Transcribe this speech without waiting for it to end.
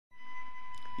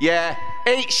Yeah,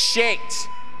 eat shit.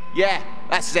 Yeah,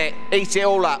 that's it. Eat it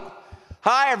all up.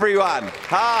 Hi, everyone.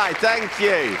 Hi, thank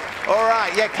you. All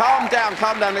right, yeah, calm down,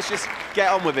 calm down. Let's just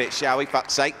get on with it, shall we,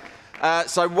 fuck's sake.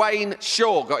 So Wayne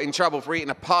Shaw got in trouble for eating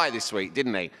a pie this week,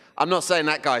 didn't he? I'm not saying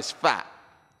that guy's fat,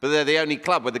 but they're the only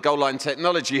club where the goal line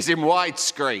technology is in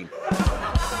widescreen.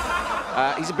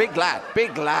 He's a big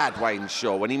lad, Wayne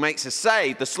Shaw. When he makes a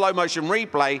save, the slow-motion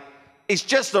replay is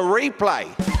just a replay.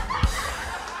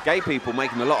 Gay people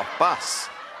making a lot of fuss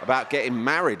about getting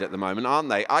married at the moment, aren't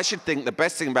they? I should think the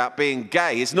best thing about being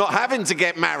gay is not having to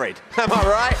get married. Am I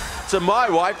right? To my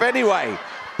wife, anyway.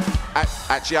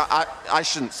 Actually, I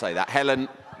shouldn't say that. Helen,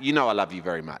 you know I love you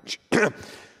very much.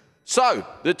 So,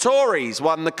 the Tories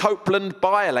won the Copeland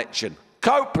by-election.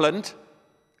 Copeland?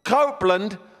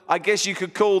 Copeland? I guess you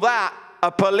could call that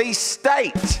a police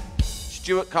state.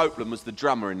 Stuart Copeland was the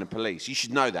drummer in the Police. You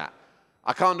should know that.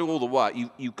 I can't do all the work.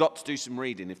 You've got to do some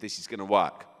reading if this is going to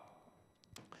work.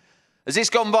 Has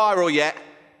this gone viral yet?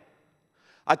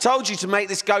 I told you to make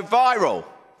this go viral.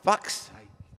 Fuck's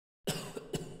sake.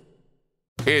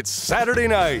 It's Saturday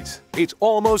night. It's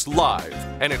almost live,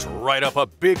 and it's right up a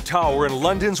big tower in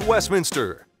London's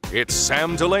Westminster. It's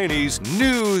Sam Delaney's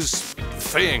news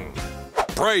thing.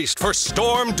 Braced for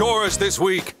storm doors this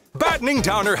week. Battening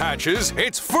down her hatches,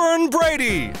 it's Fern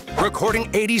Brady.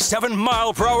 Recording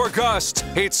 87-mile-per-hour gusts,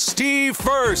 it's Steve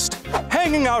Furst.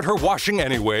 Hanging out her washing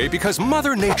anyway because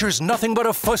Mother Nature's nothing but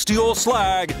a fusty old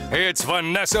slag, it's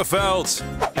Vanessa Feltz.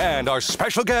 And our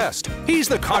special guest, he's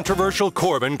the controversial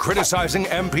Corbyn criticizing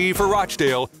MP for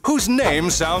Rochdale, whose name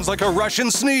sounds like a Russian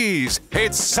sneeze.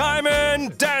 It's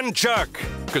Simon Danczuk.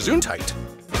 Gesundheit.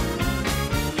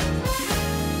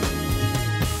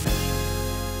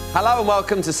 Hello and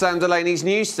welcome to Sam Delaney's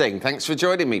News Thing. Thanks for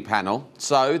joining me, panel.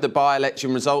 So, the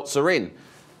by-election results are in.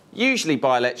 Usually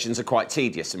by-elections are quite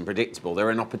tedious and predictable.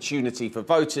 They're an opportunity for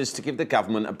voters to give the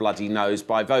government a bloody nose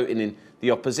by voting in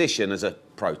the opposition as a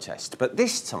protest. But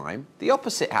this time, the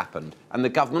opposite happened, and the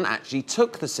government actually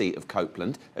took the seat of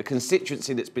Copeland, a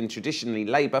constituency that's been traditionally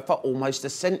Labour for almost a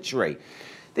century.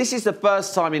 This is the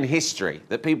first time in history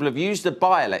that people have used a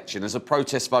by-election as a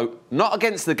protest vote, not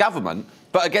against the government,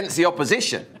 but against the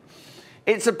opposition.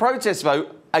 It's a protest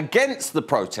vote against the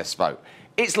protest vote.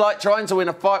 It's like trying to win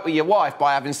a fight with your wife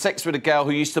by having sex with a girl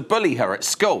who used to bully her at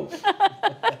school.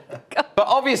 But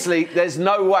obviously, there's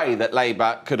no way that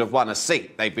Labour could have won a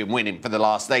seat. They've been winning for the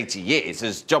last 80 years,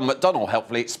 as John McDonnell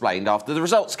helpfully explained after the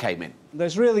results came in.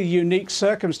 There's really unique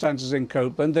circumstances in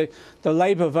Copeland. The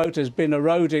Labour vote has been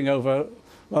eroding over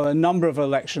a number of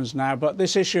elections now, but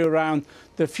this issue around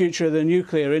the future of the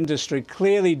nuclear industry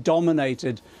clearly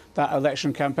dominated that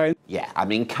election campaign. Yeah, I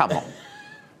mean, come on.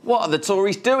 What are the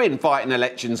Tories doing fighting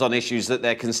elections on issues that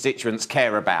their constituents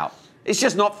care about? It's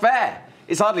just not fair.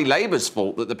 It's hardly Labour's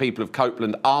fault that the people of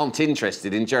Copeland aren't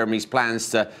interested in Jeremy's plans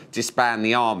to disband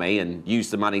the army and use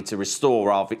the money to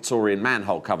restore our Victorian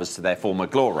manhole covers to their former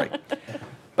glory.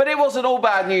 But it wasn't all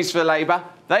bad news for Labour.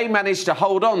 They managed to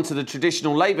hold on to the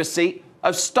traditional Labour seat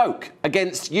of Stoke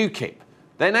against UKIP.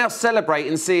 They're now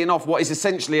celebrating seeing off what is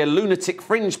essentially a lunatic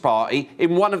fringe party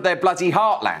in one of their bloody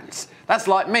heartlands. That's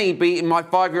like me beating my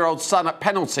 5-year-old son at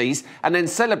penalties and then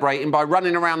celebrating by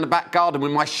running around the back garden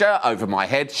with my shirt over my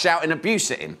head, shouting abuse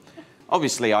at him.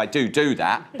 Obviously, I do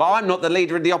that, but I'm not the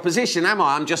leader of the opposition, am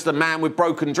I? I'm just a man with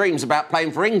broken dreams about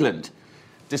playing for England.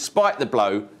 Despite the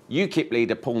blow, UKIP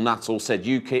leader Paul Nuttall said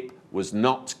UKIP was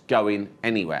not going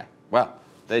anywhere. Well,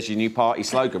 there's your new party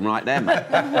slogan right there, mate.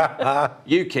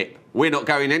 UKIP, we're not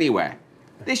going anywhere.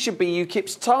 This should be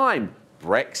UKIP's time.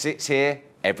 Brexit's here.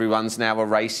 Everyone's now a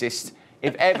racist.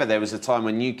 If ever there was a time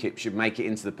when UKIP should make it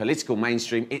into the political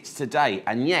mainstream, it's today.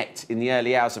 And yet, in the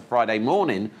early hours of Friday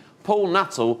morning, Paul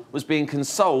Nuttall was being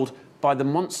consoled by the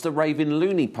monster raving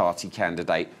loony party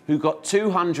candidate who got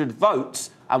 200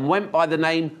 votes and went by the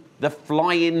name the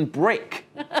Flying Brick.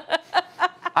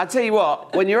 I tell you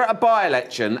what, when you're at a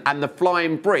by-election and the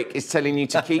Flying Brick is telling you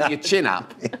to keep your chin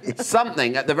up,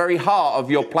 something at the very heart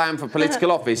of your plan for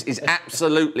political office is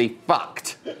absolutely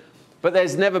fucked. But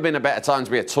there's never been a better time to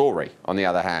be a Tory, on the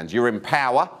other hand. You're in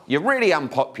power, you're really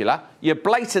unpopular, you're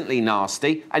blatantly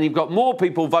nasty, and you've got more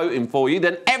people voting for you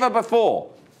than ever before.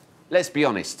 Let's be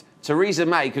honest, Theresa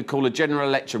May could call a general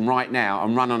election right now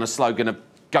and run on a slogan of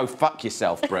 "Go fuck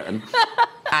yourself, Britain,"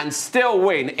 and still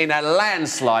win in a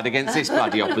landslide against this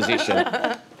bloody opposition.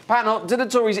 Panel, do the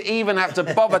Tories even have to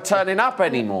bother turning up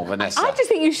anymore, Vanessa? I just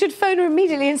think you should phone her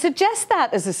immediately and suggest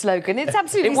that as a slogan. It's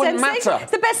absolutely It wouldn't sensational. matter.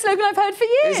 It's the best slogan I've heard for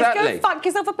years. Exactly. Go fuck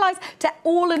yourself applies to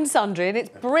all and sundry, and it's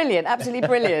brilliant, absolutely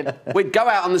brilliant. We'd go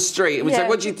out on the street and we'd say,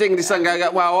 what do you think of this? And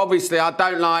go, well, obviously, I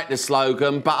don't like the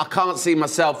slogan, but I can't see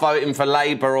myself voting for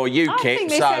Labour or UKIP, I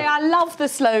think they say, I love the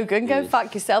slogan, go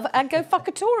fuck yourself, and go fuck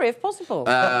a Tory if possible.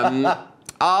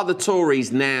 Are the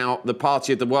Tories now the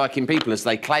party of the working people, as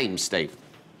they claim, Steve?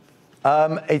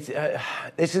 There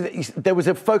was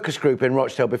a focus group in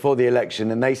Rochdale before the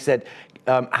election, and they said,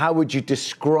 how would you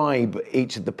describe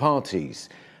each of the parties?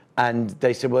 And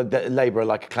they said, well, Labour are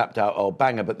like a clapped-out old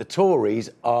banger, but the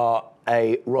Tories are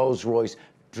a Rolls-Royce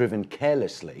driven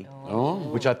carelessly,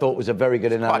 which I thought was a very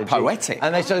good analogy. Quite poetic.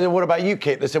 And they said, what about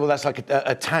UKIP? They said, well, that's like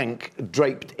a tank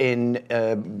draped in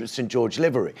St George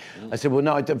livery. I said, well,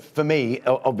 no, for me,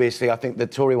 obviously, I think the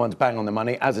Tory one's bang on the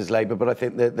money, as is Labour, but I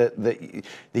think that the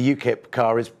UKIP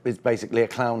car is basically a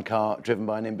clown car driven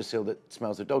by an imbecile that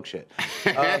smells of dog shit.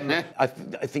 I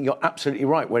think you're absolutely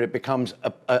right, where it becomes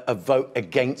a vote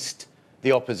against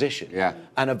the opposition,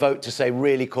 and a vote to say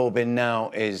really Corbyn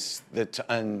now is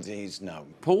and he's no.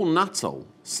 Paul Nuttall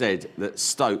said that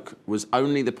Stoke was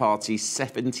only the party's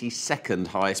 72nd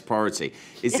highest priority.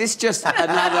 Is this just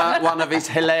another one of his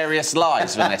hilarious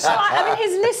lies, Vanessa? I mean,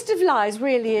 his list of lies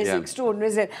really is extraordinary,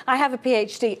 isn't it? I have a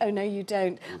PhD. Oh, no, you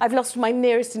don't. I've lost my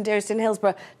nearest and dearest in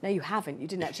Hillsborough. No, you haven't. You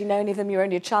didn't actually know any of them. You're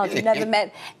only a child. You never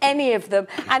met any of them.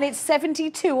 And it's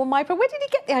 72 on my... Where did he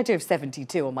get the idea of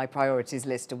 72 on my priorities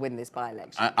list to win this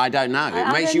by-election? I don't know.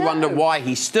 It makes you wonder why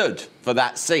he stood for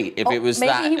that seat, if it was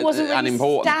that maybe he wasn't really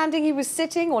unimportant. standing, he was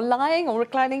sitting or lying or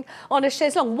reclining on a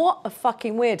chaise longue. What a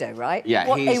fucking weirdo, right? Yeah,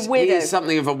 what a weirdo. He's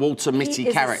something of a Walter Mitty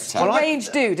character. He's a strange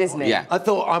dude, isn't he? Yeah. I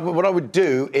thought what I would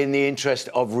do in the interest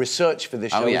of research for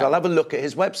this show is I'll have a look at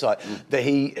his website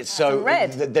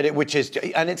which is,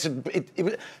 and it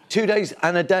was 2 days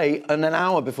and a day and an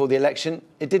hour before the election.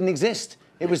 It didn't exist.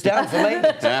 It was down for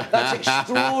maintenance. That's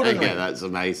extraordinary. Yeah, that's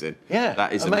amazing. Yeah,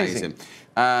 that is amazing.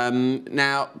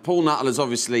 Now, Paul Nuttall has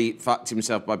obviously fucked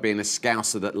himself by being a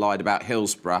scouser that lied about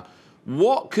Hillsborough.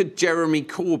 What could Jeremy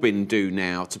Corbyn do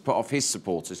now to put off his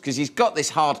supporters? Because he's got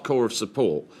this hardcore of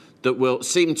support that will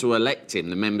seem to elect him,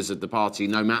 the members of the party,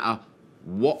 no matter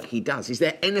what he does. Is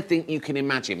there anything you can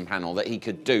imagine, panel, that he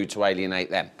could do to alienate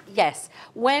them? Yes.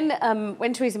 When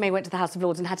Theresa May went to the House of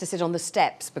Lords and had to sit on the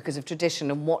steps because of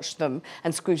tradition and watch them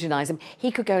and scrutinise them,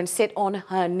 he could go and sit on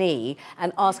her knee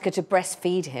and ask her to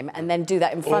breastfeed him and then do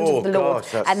that in front of the Lord.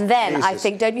 And then, I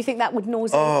think, don't you think that would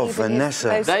nauseate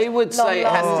Vanessa. They would say it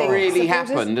hadn't really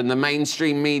happened and the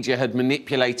mainstream media had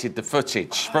manipulated the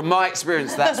footage. From my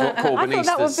experience, that's what Corbyn needs to say. I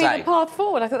thought that would be the path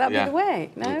forward. I thought that would be the way.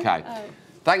 No? OK.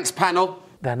 Thanks, panel.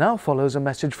 There now follows a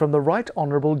message from the Right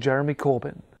Honourable Jeremy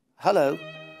Corbyn. Hello,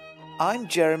 I'm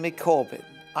Jeremy Corbyn.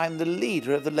 I'm the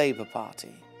leader of the Labour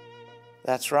Party.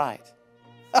 That's right.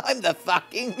 I'm the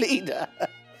fucking leader.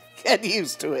 Get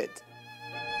used to it.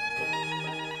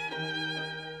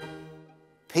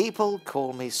 People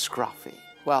call me scruffy.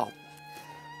 Well,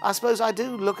 I suppose I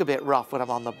do look a bit rough when I'm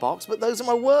on the box, but those are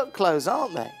my work clothes,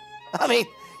 aren't they? I mean,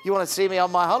 you want to see me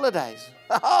on my holidays?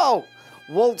 Oh!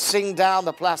 Waltzing down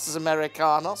the Plazas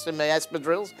Americanos in my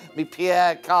espadrilles, me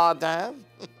Pierre Cardin,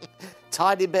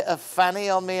 tidy bit of fanny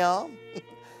on me arm,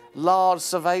 large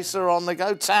cerveza on the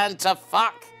go, tan to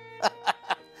fuck.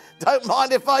 Don't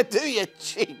mind if I do, you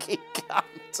cheeky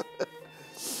cunt.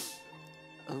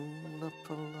 Una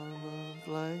paloma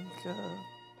blanca.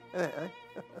 Anyway.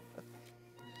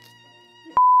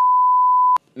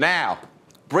 Now,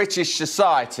 British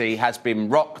society has been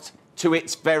rocked to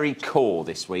its very core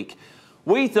this week.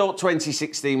 We thought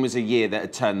 2016 was a year that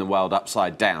had turned the world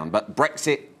upside down, but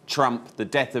Brexit, Trump, the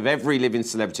death of every living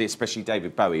celebrity, especially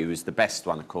David Bowie, who was the best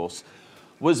one, of course,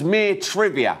 was mere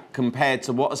trivia compared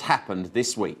to what has happened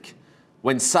this week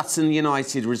when Sutton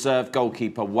United reserve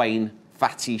goalkeeper Wayne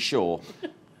Fatty Shaw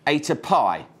ate a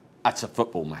pie at a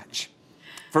football match.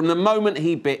 From the moment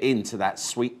he bit into that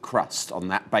sweet crust on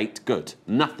that baked good,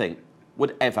 nothing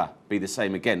would ever be the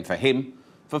same again for him,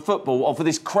 for football, or for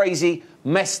this crazy,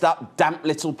 messed up, damp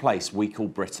little place we call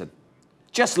Britain.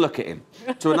 Just look at him.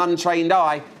 To an untrained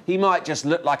eye, he might just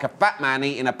look like a fat man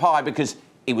eating a pie because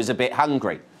he was a bit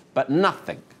hungry. But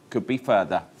nothing could be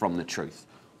further from the truth.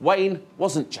 Wayne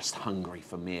wasn't just hungry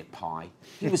for mere pie.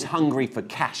 He was hungry for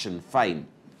cash and fame,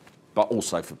 but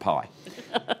also for pie.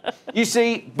 You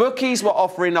see, bookies were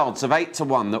offering odds of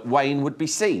 8-1 that Wayne would be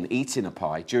seen eating a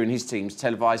pie during his team's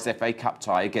televised FA Cup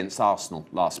tie against Arsenal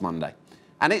last Monday.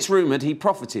 And it's rumoured he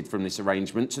profited from this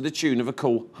arrangement to the tune of a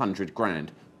cool 100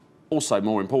 grand. Also,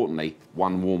 more importantly,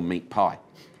 one warm meat pie.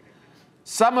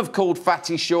 Some have called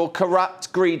Fatty Shaw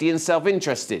corrupt, greedy and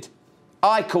self-interested.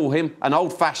 I call him an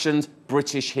old-fashioned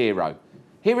British hero.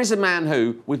 Here is a man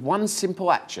who, with one simple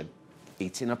action,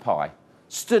 eating a pie,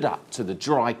 stood up to the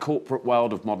dry corporate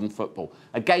world of modern football,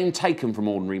 a game taken from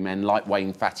ordinary men like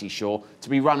Wayne Fatty Shaw to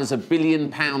be run as a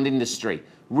billion-pound industry,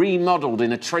 remodelled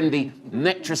in a trendy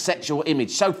metrosexual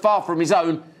image so far from his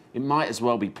own, it might as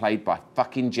well be played by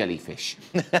fucking jellyfish.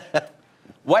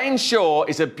 Wayne Shaw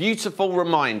is a beautiful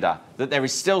reminder that there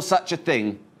is still such a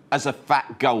thing as a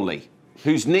fat goalie,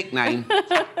 whose nickname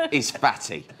is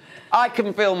Fatty. I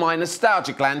can feel my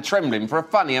nostalgia gland trembling for a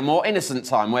funnier, more innocent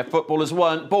time where footballers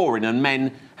weren't boring and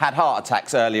men had heart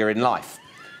attacks earlier in life.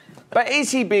 But is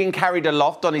he being carried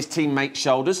aloft on his teammates'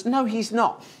 shoulders? No, he's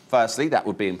not. Firstly, that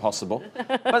would be impossible.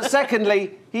 But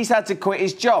secondly, he's had to quit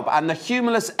his job and the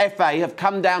humorless FA have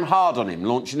come down hard on him,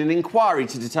 launching an inquiry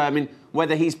to determine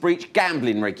whether he's breached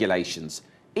gambling regulations.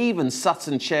 Even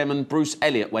Sutton chairman Bruce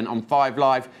Elliott went on 5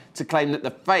 Live to claim that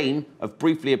the fame of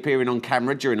briefly appearing on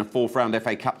camera during a 4th-round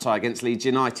FA Cup tie against Leeds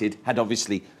United had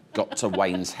obviously got to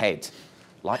Wayne's head.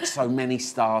 Like so many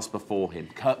stars before him,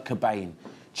 Kurt Cobain,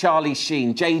 Charlie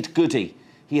Sheen, Jade Goody,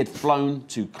 he had flown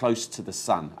too close to the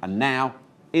sun. And now,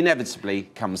 inevitably,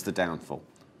 comes the downfall.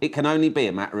 It can only be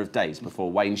a matter of days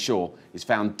before Wayne Shaw is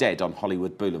found dead on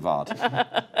Hollywood Boulevard,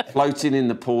 floating in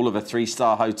the pool of a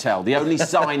 3-star hotel. The only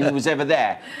sign he was ever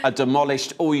there, a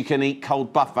demolished all-you-can-eat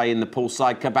cold buffet in the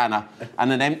poolside cabana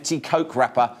and an empty Coke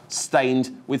wrapper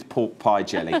stained with pork pie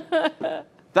jelly.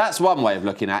 That's one way of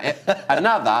looking at it.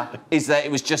 Another is that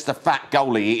it was just a fat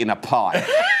goalie eating a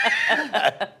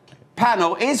pie.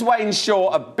 Panel, is Wayne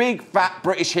Shaw a big, fat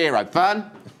British hero?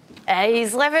 Fern?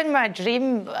 He's living my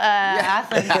dream, I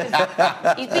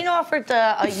think. He's been offered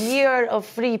a year of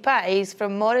free pies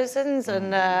from Morrison's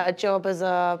and a job as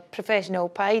a professional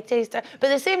pie taster. But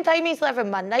at the same time, he's living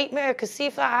my nightmare, because see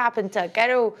if that happened to a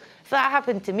girl, if that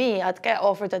happened to me, I'd get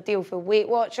offered a deal for Weight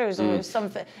Watchers or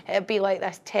something. It'd be like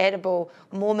this terrible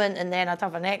moment, and then I'd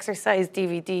have an exercise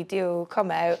DVD deal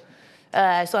come out.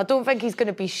 So I don't think he's going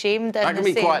to be shamed in the same way. That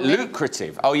can be quite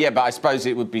lucrative. Oh, yeah, but I suppose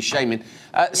it would be shaming.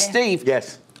 Steve?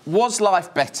 Yes. Was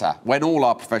life better when all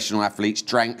our professional athletes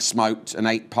drank, smoked and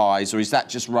ate pies, or is that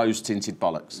just rose-tinted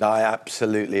bollocks? I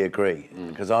absolutely agree,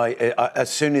 because I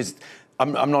as soon as...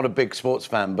 I'm not a big sports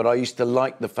fan, but I used to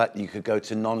like the fact that you could go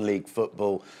to non-league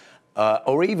football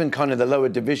or even kind of the lower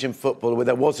division football where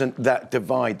there wasn't that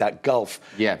divide, that gulf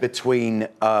between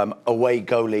away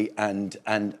goalie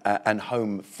and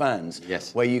home fans.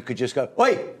 Yes. Where you could just go,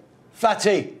 "Oi,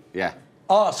 Fatty!" Yeah.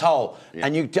 Arsehole,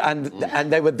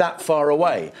 and they were that far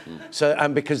away. So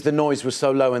because the noise was so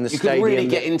low in the stadium, you could really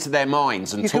get into their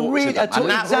minds and talk to them. And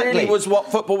that exactly really was what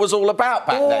football was all about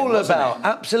back then. All about,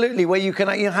 absolutely, where you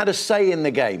had a say in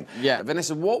the game. Yeah,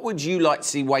 Vanessa, what would you like to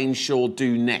see Wayne Shaw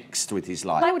do next with his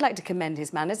life? I would like to commend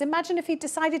his manners. Imagine if he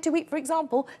decided to eat, for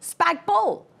example, spag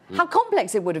bol. How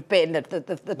complex it would have been. Not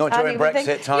during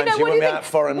Brexit times, you wouldn't be that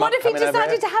foreign. What if he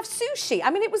decided to have sushi?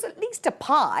 I mean, it was at least a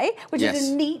pie, which is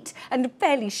a neat and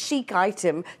fairly chic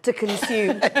item to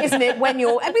consume, isn't it, when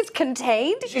you're... I mean, it's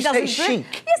contained. Did you say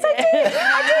chic? Yes, I did.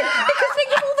 I did. Because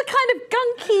think of all the kind of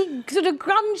gunky, sort of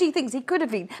grungy things he could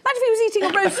have eaten. Imagine if he was eating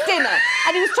a roast dinner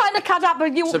and he was trying to cut up a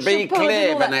Yorkshire pudding. To be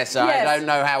clear, Vanessa, yes. I don't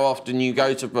know how often you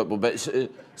go to football, but...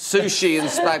 sushi and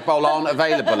spag bol aren't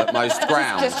available at most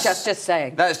grounds. Just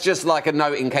saying. That's just like a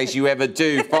note in case you ever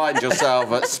do find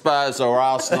yourself at Spurs or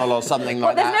Arsenal or something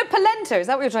like that. There's no polenta, is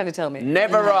that what you're trying to tell me?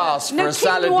 Never ask for a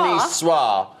salad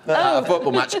niçoise at a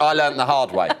football match. I learnt the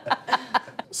hard way.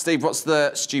 Steve, what's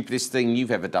the stupidest thing you've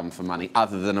ever done for money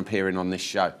other than appearing on this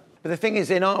show? But the thing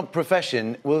is, in our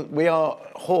profession, we are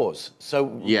whores. So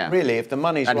really, if the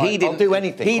money's right, I'll do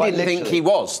anything. He didn't think he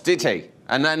was, did he?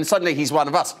 And then suddenly he's one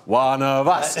of us. One of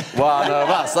us. One of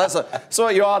us. That's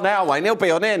what you are now, Wayne. He'll be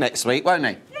on here next week, won't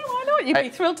he? Yeah, why not? You'd be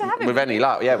thrilled to have him. With any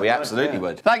luck, yeah, we absolutely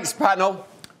would. Thanks, panel.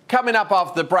 Coming up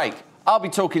after the break, I'll be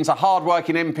talking to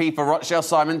hard-working MP for Rochdale,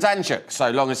 Simon Danczuk,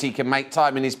 so long as he can make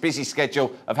time in his busy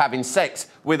schedule of having sex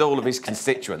with all of his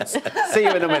constituents. See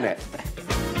you in a minute.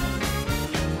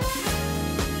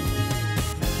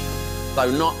 So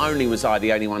not only was I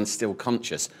the only one still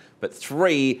conscious, but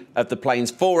 3 of the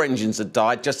plane's 4 engines had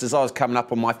died just as I was coming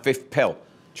up on my 5th pill.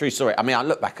 True story. I mean, I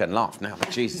look back and laugh now, but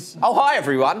Jesus. Oh, hi,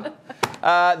 everyone.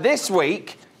 This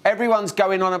week, everyone's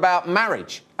going on about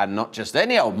marriage, and not just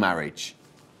any old marriage.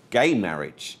 Gay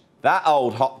marriage. That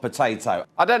old hot potato.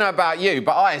 I don't know about you,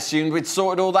 but I assumed we'd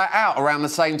sorted all that out around the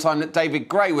same time that David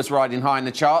Gray was riding high in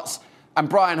the charts and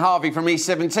Brian Harvey from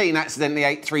E17 accidentally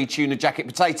ate 3 tuna jacket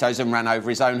potatoes and ran over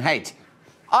his own head.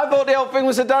 I thought the whole thing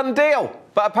was a done deal,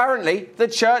 but apparently the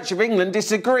Church of England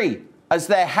disagree, as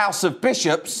their House of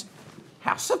Bishops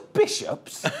House of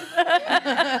Bishops?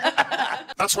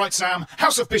 That's right, Sam.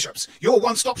 House of Bishops. Your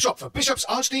one-stop shop for bishops,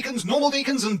 archdeacons, normal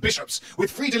deacons and bishops.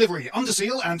 With free delivery, under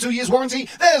seal and 2 years warranty,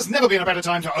 there's never been a better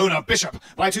time to own a bishop.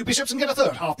 Buy 2 bishops and get a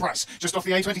third, half price. Just off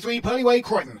the A23, Purley Way,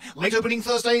 Croydon. Late opening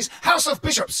Thursdays, House of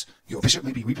Bishops. Your bishop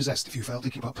may be repossessed if you fail to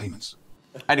keep up payments.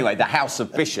 Anyway, the House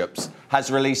of Bishops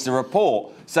has released a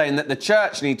report saying that the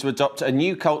church needs to adopt a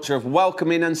new culture of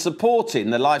welcoming and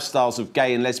supporting the lifestyles of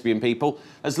gay and lesbian people,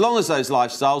 as long as those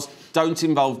lifestyles don't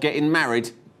involve getting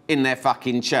married in their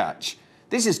fucking church.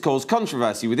 This has caused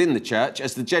controversy within the church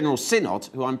as the General Synod,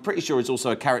 who I'm pretty sure is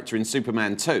also a character in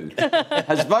Superman 2,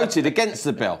 has voted against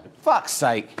the bill. Fuck's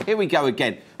sake, here we go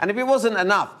again. And if it wasn't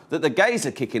enough that the gays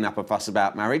are kicking up a fuss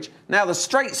about marriage, now the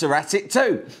straights are at it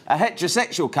too. A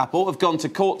heterosexual couple have gone to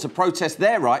court to protest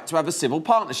their right to have a civil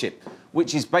partnership,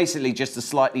 which is basically just a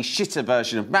slightly shitter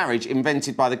version of marriage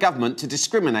invented by the government to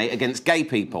discriminate against gay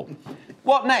people.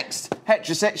 What next?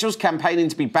 Heterosexuals campaigning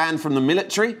to be banned from the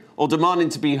military or demanding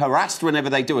to be harassed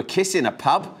whenever they do a kiss in a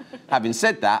pub? Having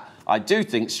said that, I do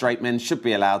think straight men should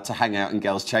be allowed to hang out in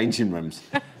girls' changing rooms.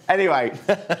 Anyway,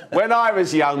 when I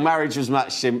was young, marriage was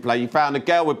much simpler. You found a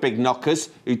girl with big knockers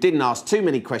who didn't ask too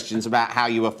many questions about how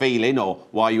you were feeling or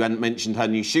why you hadn't mentioned her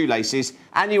new shoelaces,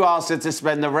 and you asked her to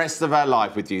spend the rest of her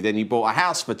life with you. Then you bought a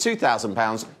house for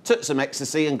 £2,000, took some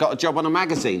ecstasy and got a job on a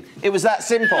magazine. It was that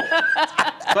simple.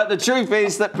 But the truth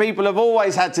is that people have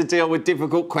always had to deal with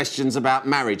difficult questions about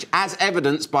marriage, as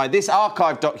evidenced by this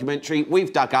archive documentary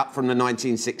we've dug up from the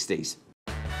 1960s.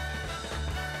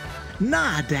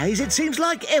 Nowadays, it seems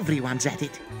like everyone's at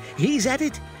it. He's at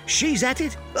it, she's at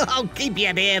it. Oh, keep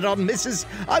your hair on, missus.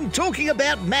 I'm talking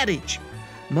about marriage.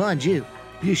 Mind you,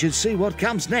 you should see what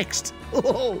comes next.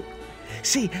 Oh.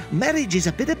 See, marriage is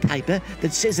a bit of paper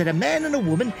that says that a man and a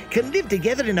woman can live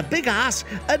together in a big house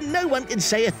and no one can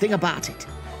say a thing about it.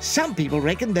 Some people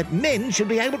reckon that men should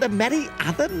be able to marry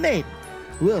other men.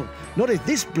 Well, not if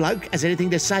this bloke has anything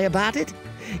to say about it.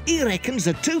 He reckons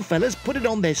the two fellas putting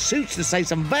on their suits to say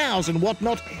some vows and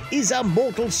whatnot is a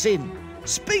mortal sin.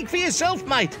 Speak for yourself,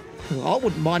 mate. I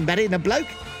wouldn't mind marrying a bloke.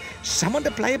 Someone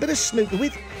to play a bit of snooker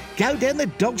with, go down the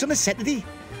dogs on a Saturday.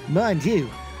 Mind you,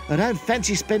 I don't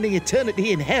fancy spending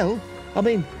eternity in hell. I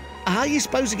mean, are you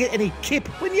supposed to get any kip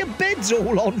when your bed's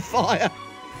all on fire?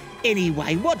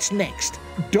 Anyway, what's next?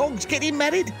 Dogs getting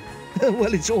married?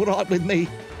 Well, it's all right with me.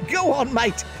 Go on,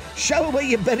 mate. Show her where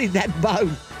you buried that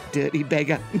bone. Dirty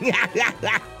beggar.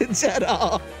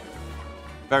 Ta-da.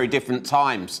 Very different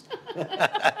times.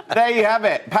 There you have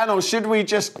it. Panel, should we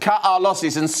just cut our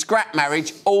losses and scrap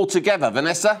marriage altogether,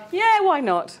 Vanessa? Yeah, why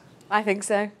not? I think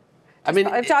so. I mean,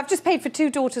 I've just paid for 2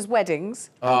 daughters' weddings.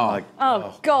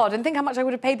 Oh, God, and think how much I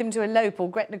would have paid them to elope or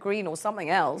Gretna Green or something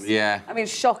else. Yeah. I mean,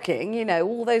 shocking, you know,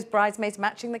 all those bridesmaids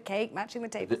matching the cake, matching the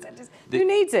table centres. Who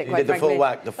needs it, You quite did the frankly? full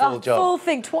whack, the full job. full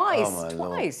thing, twice, Oh, my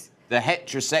twice. the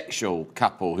heterosexual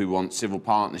couple who want civil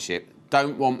partnership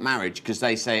don't want marriage because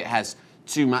they say it has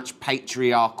too much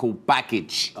patriarchal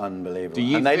baggage. Unbelievable. Do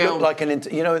you and they feel... look like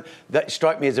you know, that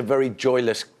strike me as a very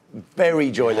joyless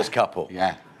couple.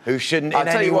 Yeah. Who shouldn't I'll in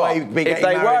tell any you what, way be if getting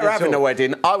they married were at having all. a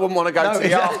wedding, I wouldn't want to go No, to the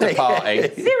exactly. after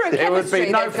party. Zero It would be chemistry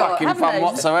no they've got, fucking haven't fun they?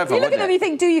 whatsoever, You look would at them, it? you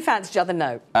think, do you fancy each other?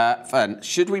 No. Fern,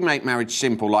 should we make marriage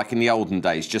simple like in the olden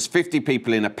days? Just 50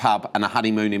 people in a pub and a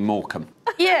honeymoon in Morecambe?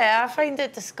 Yeah, I find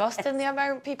it disgusting the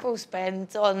amount people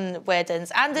spend on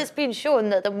weddings. And it's been shown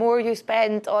that the more you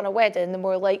spend on a wedding, the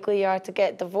more likely you are to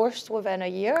get divorced within a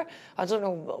year. I don't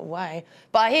know why.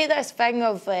 But I hate this thing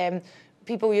of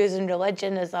people using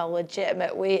religion as a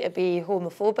legitimate way to be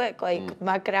homophobic. Like,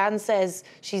 my gran says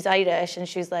she's Irish and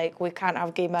she's like, we can't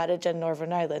have gay marriage in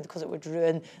Northern Ireland because it would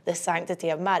ruin the sanctity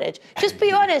of marriage. Just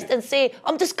be honest and say,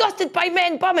 I'm disgusted by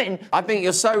men bumming. I think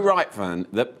you're so right, Fern,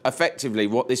 that effectively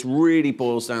what this really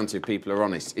boils down to, if people are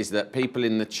honest, is that people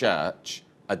in the church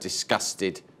are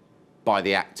disgusted by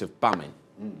the act of bumming.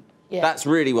 Yeah. That's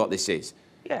really what this is.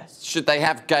 Yes. Should they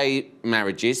have gay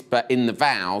marriages, but in the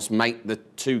vows make the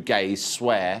two gays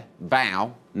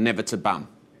vow never to bum?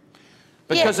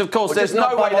 Because, of course, there's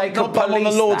no way they could police on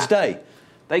the Lord's that. Day.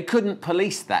 They couldn't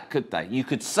police that, could they? You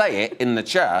could say it in the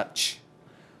church,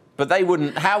 but they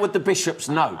wouldn't. How would the bishops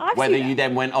know whether you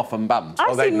then went off and bummed?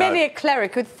 I've seen many a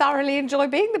cleric who'd thoroughly enjoy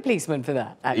being the policeman for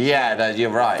that, actually. Yeah, you're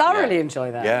right. Thoroughly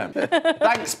enjoy that. Yeah.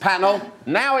 Thanks, panel.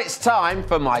 Now it's time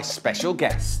for my special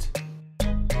guest.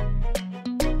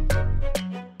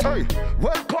 Hey,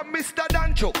 welcome Mr.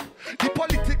 Danczuk, the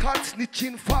political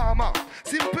snitching farmer.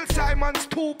 Simple Simon's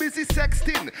too busy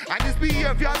sexting, and his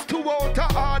behavior's too out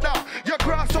of order. You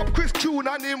grass up Chris Tune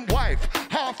and him wife,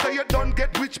 after you done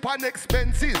get rich pan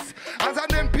expenses. As an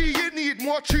MP you need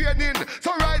more training,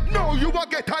 so right now you will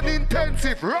get an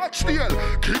intensive Rochdale.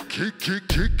 Kick him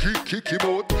out. Kick him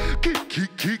out.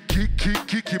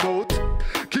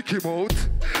 Kick him out.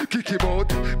 Kick him out.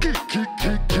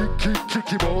 Kick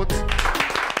him out.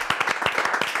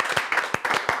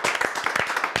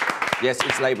 Yes,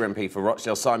 it's Labour MP for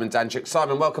Rochdale, Simon Danczuk.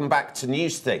 Simon, welcome back to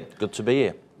News Thing. Good to be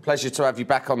here. Pleasure to have you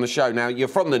back on the show. Now, you're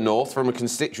from the north, from a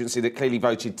constituency that clearly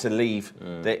voted to leave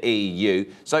the EU.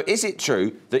 So is it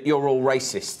true that you're all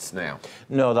racists now?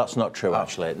 No, that's not true,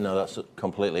 actually. No, that's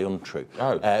completely untrue.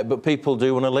 But people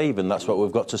do want to leave, and that's what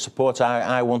we've got to support.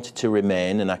 I wanted to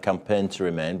remain, and I campaigned to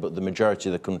remain, but the majority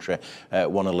of the country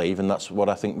want to leave, and that's what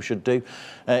I think we should do.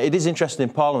 It is interesting in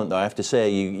Parliament, though, I have to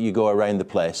say, you go around the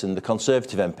place, and the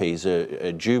Conservative MPs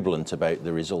are jubilant about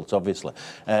the result, obviously.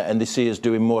 And they see us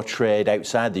doing more trade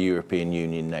outside the European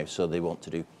Union now, so they want to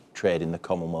do trade in the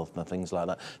Commonwealth and things like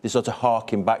that. They sort of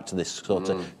harking back to this sort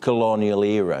of colonial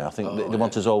era. I think they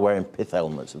want us all wearing pith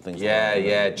helmets and things like that.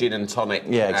 Yeah, gin and tonic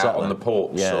out on the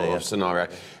porch sort of scenario.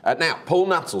 Now, Paul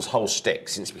Nuttall's whole shtick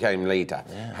since he became leader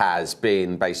has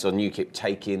been based on UKIP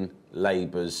taking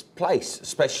Labour's place,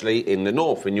 especially in the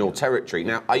north, in your territory.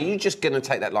 Now, are you just going to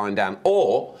take that line down,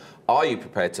 or are you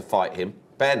prepared to fight him,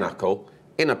 bare knuckle,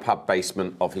 in a pub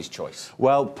basement of his choice?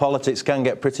 Well, politics can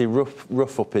get pretty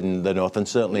rough up in the north, and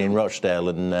certainly in Rochdale,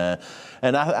 and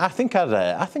I think I'd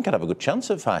have a good chance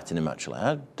of fighting him. Actually,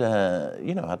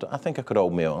 I think I could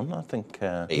hold my own. I think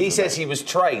he says he was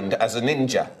trained as a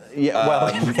ninja. Yeah,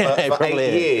 well, for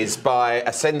 8 years by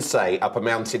a sensei up a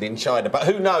mountain in China. But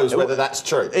who knows whether that's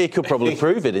true? He could probably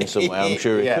prove it in some way. I'm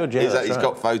sure he could. Yeah, he's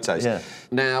got photos. Yeah.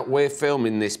 Now we're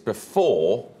filming this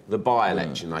before the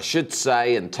by-election, I should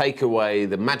say, and take away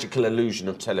the magical illusion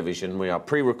of television. We are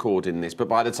pre-recording this, but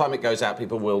by the time it goes out,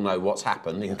 people will know what's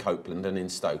happened in Copeland and in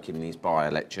Stoke in these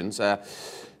by-elections.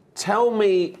 Tell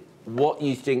me what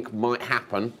you think might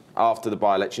happen after the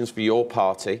by-elections for your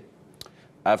party.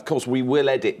 Of course, we will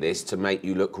edit this to make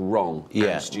you look wrong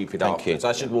and stupid afterwards.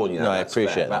 I should warn you that. No, I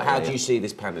appreciate that. But how do you see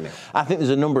this panning out? I think there's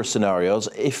a number of scenarios.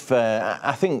 If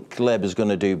I think Labour's going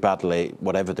to do badly,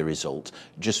 whatever the result,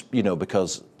 just,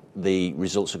 because the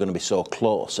results are going to be so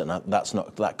close, and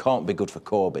that can't be good for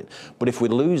Corbyn. But if we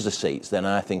lose the seats, then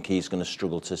I think he's going to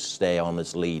struggle to stay on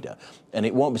as leader. And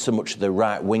it won't be so much the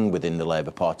right wing within the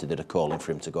Labour Party that are calling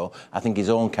for him to go. I think his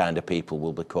own kind of people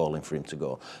will be calling for him to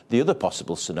go. The other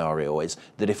possible scenario is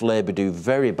that if Labour do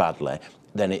very badly,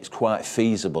 then it's quite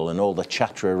feasible, and all the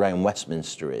chatter around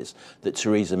Westminster is that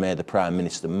Theresa May, the Prime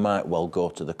Minister, might well go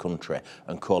to the country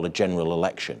and call a general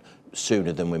election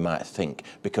sooner than we might think,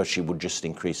 because she would just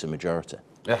increase the majority.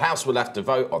 The House will have to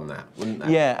vote on that, wouldn't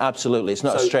they? Yeah, absolutely. It's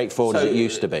not as straightforward as it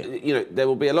used to be. There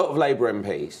will be a lot of Labour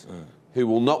MPs who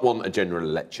will not want a general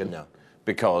election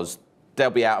because they'll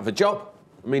be out of a job.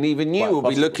 I mean, even you will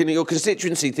be looking at your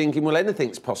constituency thinking, well,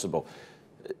 anything's possible.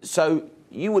 So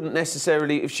you wouldn't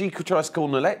necessarily, if she could try to call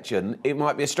an election, it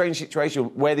might be a strange situation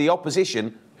where the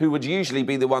opposition, who would usually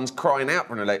be the ones crying out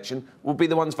for an election, will be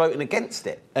the ones voting against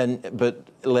it. But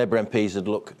Labour MPs would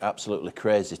look absolutely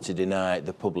crazy to deny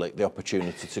the public the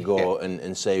opportunity to go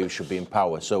and say who should be in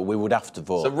power. So we would have to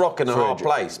vote. It's a rock and a hard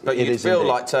place, but you'd feel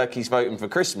like turkeys voting for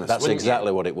Christmas. That's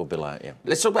exactly what it would be like, yeah.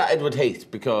 Let's talk about Edward Heath,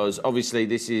 because obviously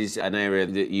this is an area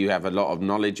that you have a lot of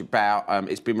knowledge about.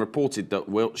 It's been reported that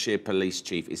Wiltshire Police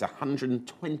Chief is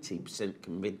 120%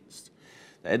 convinced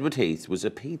that Edward Heath was a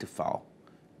paedophile.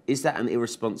 Is that an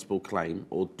irresponsible claim,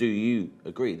 or do you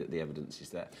agree that the evidence is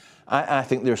there? I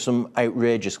think there are some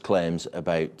outrageous claims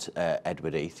about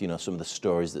Edward Heath, some of the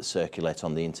stories that circulate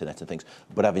on the internet and things.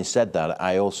 But having said that,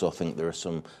 I also think there are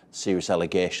some serious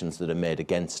allegations that are made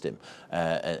against him.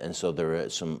 And so there are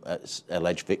some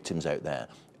alleged victims out there.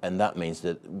 And that means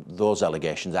that those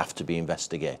allegations have to be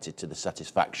investigated to the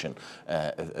satisfaction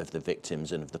of the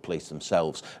victims and of the police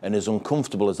themselves. And as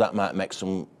uncomfortable as that might make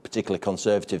some particularly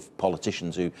Conservative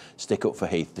politicians who stick up for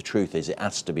Heath, the truth is it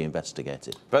has to be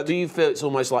investigated. But do you feel it's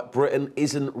almost like Britain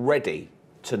isn't ready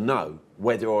to know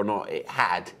whether or not it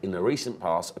had, in the recent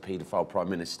past, a paedophile Prime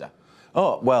Minister?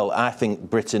 Oh, well, I think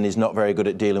Britain is not very good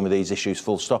at dealing with these issues,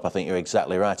 full stop. I think you're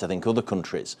exactly right. I think other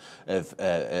countries,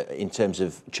 in terms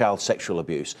of child sexual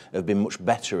abuse, have been much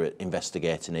better at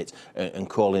investigating it and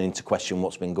calling into question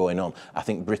what's been going on. I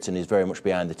think Britain is very much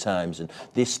behind the times, and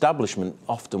the establishment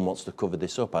often wants to cover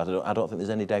this up. I don't think there's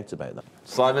any doubt about that.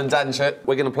 Simon Danczuk,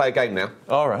 we're going to play a game now.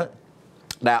 All right.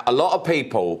 Now, a lot of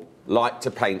people like to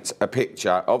paint a picture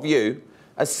of you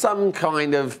as some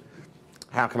kind of,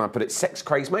 how can I put it,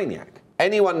 sex-crazed maniac.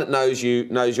 Anyone that knows you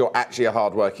knows you're actually a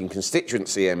hard-working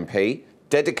constituency MP,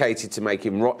 dedicated to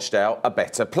making Rochdale a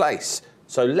better place.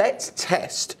 So let's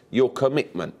test your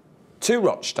commitment to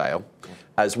Rochdale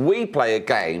as we play a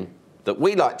game that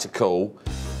we like to call...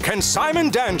 Can Simon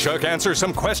Danczuk answer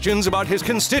some questions about his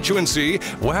constituency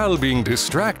while being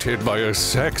distracted by a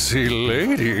sexy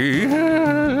lady?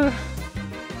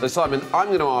 So, Simon, I'm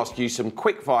going to ask you some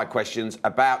quick-fire questions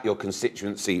about your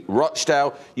constituency,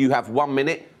 Rochdale. You have 1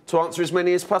 minute to answer as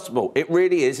many as possible. It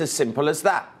really is as simple as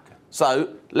that. So,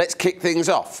 let's kick things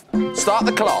off. Start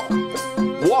the clock.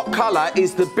 What colour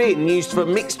is the bin used for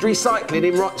mixed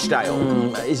recycling in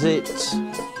Rochdale? Is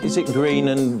it green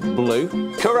and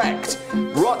blue? Correct.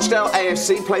 Rochdale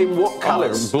AFC play in what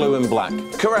colours? Blue and black.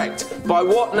 Correct. By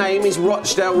what name is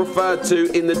Rochdale referred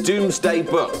to in the Doomsday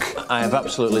Book? I have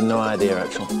absolutely no idea,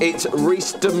 actually. It's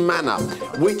Reeston Manor.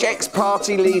 Which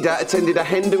ex-party leader attended a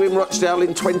hen do in Rochdale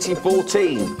in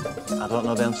 2014? I don't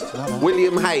know the answer to that one.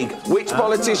 William Hague. Which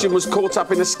politician was caught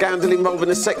up in a scandal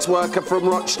involving a sex worker from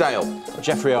Rochdale?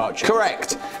 Jeffrey Archer.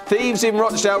 Correct. Thieves in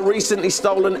Rochdale recently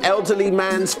stole an elderly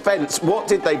man's fence. What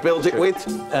did they build it with?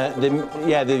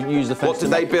 They used the fence. What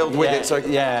did they build with it? Sorry.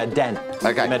 Yeah, den.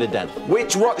 Okay. They made a den.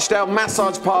 Which Rochdale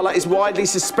massage parlour is widely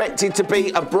suspected to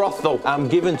be a brothel? I'm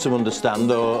given to understand,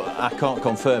 though I can't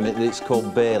confirm it, that it's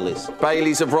called Bailey's.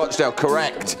 Bailey's of Rochdale,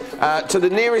 correct. To the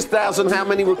nearest 1,000, how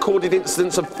many recorded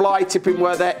incidents of fly tipping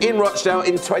were there in Rochdale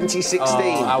in 2016?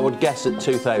 I would guess at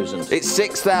 2,000. It's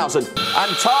 6,000.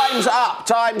 And time's up,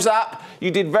 time's up. You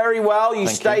did very well, you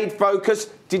stayed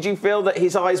focused. Did you feel that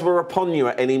his eyes were upon you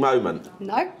at any moment?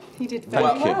 No, he did very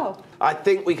well. I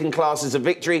think we can class as a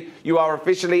victory. You are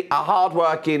officially a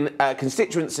hard-working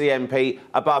constituency MP.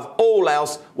 Above all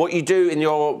else, what you do in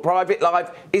your private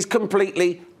life is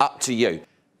completely up to you.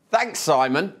 Thanks,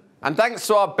 Simon. And thanks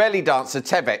to our belly dancer,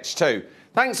 Tevech, too.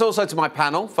 Thanks also to my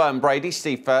panel, Fern Brady,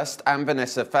 Steve Furst and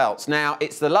Vanessa Feltz. Now,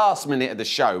 it's the last minute of the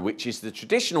show, which is the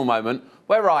traditional moment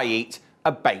where I eat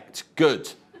a baked good.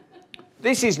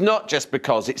 This is not just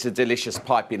because it's a delicious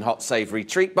piping hot savoury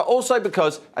treat, but also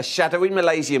because a shadowy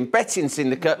Malaysian betting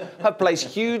syndicate have placed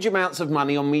huge amounts of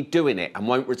money on me doing it and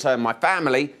won't return my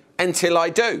family until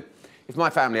I do. If my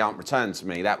family aren't returned to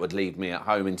me, that would leave me at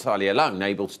home entirely alone,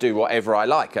 able to do whatever I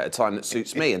like at a time that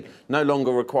suits me and no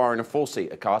longer requiring a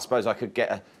 4-seater car. I suppose I could get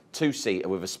a 2-seater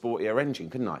with a sportier engine,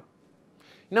 couldn't I?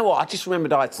 You know what? I just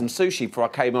remembered I had some sushi before I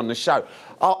came on the show.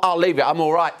 I'll leave it. I'm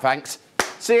all right, thanks.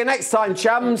 See you next time,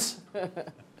 chums.